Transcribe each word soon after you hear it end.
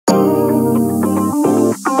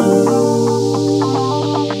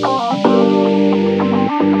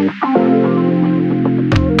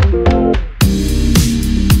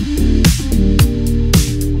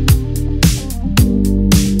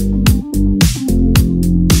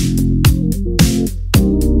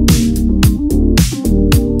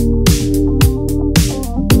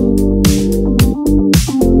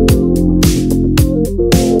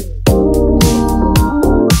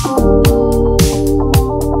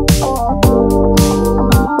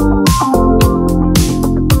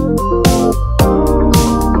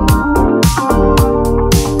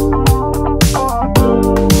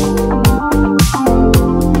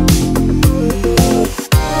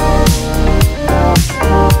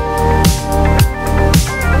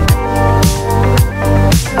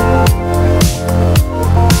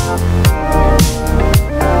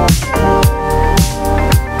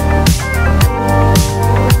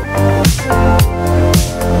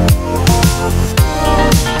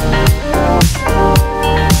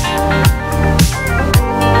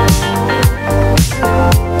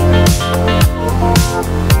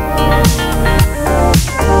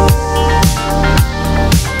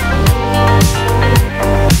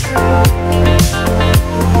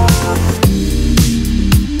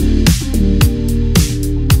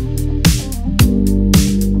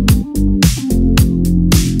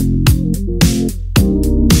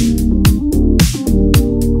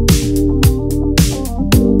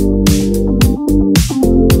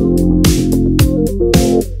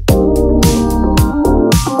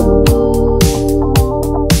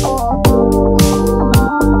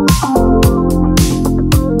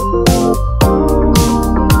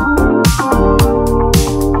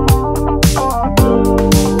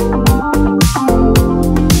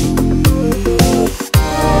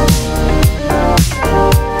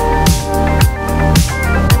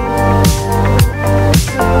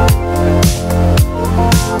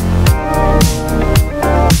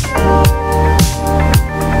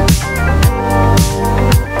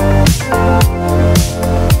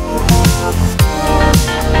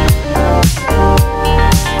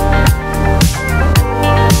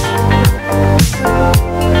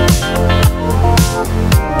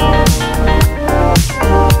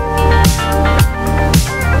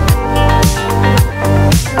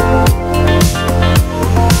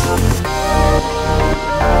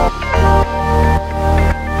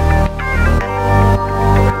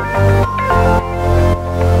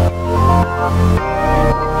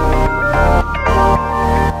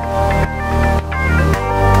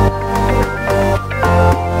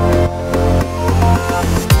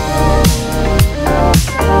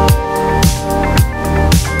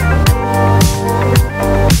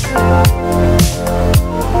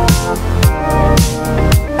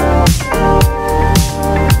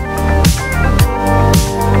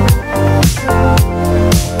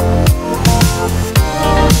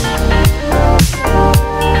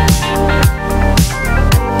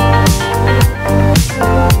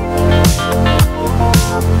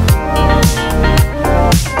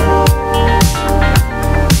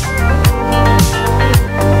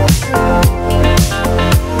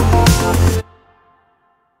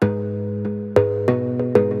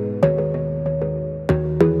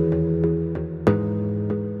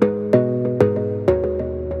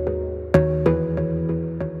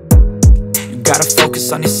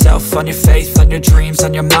focus on yourself, on your faith, on your dreams,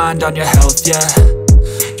 on your mind, on your health, yeah.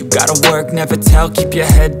 You gotta work, never tell, keep your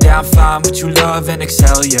head down, find what you love and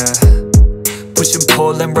excel, yeah. Push and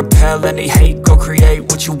pull and repel any hate, go create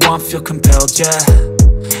what you want, feel compelled, yeah.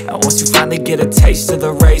 And once you finally get a taste of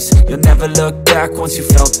the race, you'll never look back once you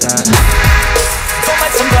felt that. Don't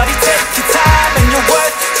let somebody take your time and your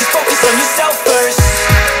worth, just focus on yourself first.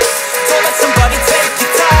 Don't let somebody take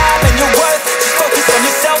your time and your worth, just focus on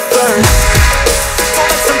yourself first. Don't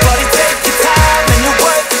let somebody take your time and your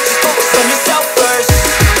worth, just focus on yourself first.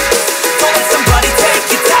 Don't let somebody take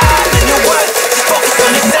your time and your worth, just focus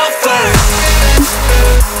on yourself first.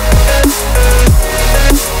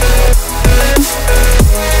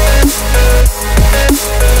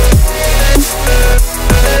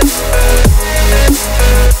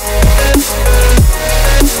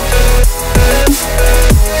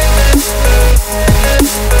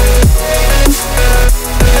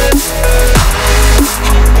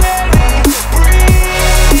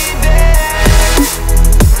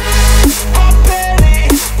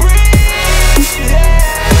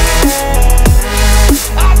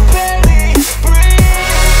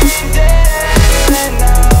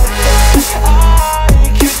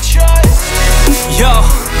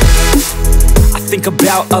 Think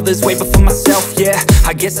about others way before myself, yeah.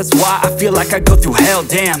 I guess that's why I feel like I go through hell,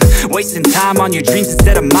 damn. Wasting time on your dreams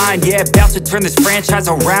instead of mine, yeah. About to turn this franchise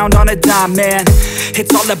around on a dime, man.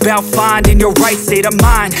 It's all about finding your right state of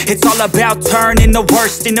mind. It's all about turning the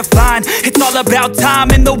worst into fine. It's all about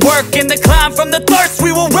time and the work and the climb. From the thirst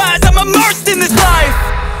we will rise, I'm immersed in this life.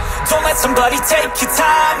 Don't let somebody take your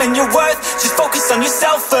time and your worth, just focus on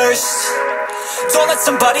yourself first. Don't let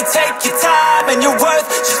somebody take your time and your worth,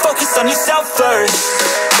 just focus on yourself first.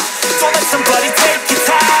 Don't let somebody take your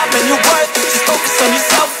time and your worth, just focus on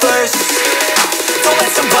yourself first. Don't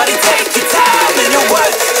let somebody take your time and your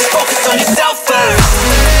worth, just focus on yourself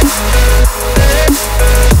first.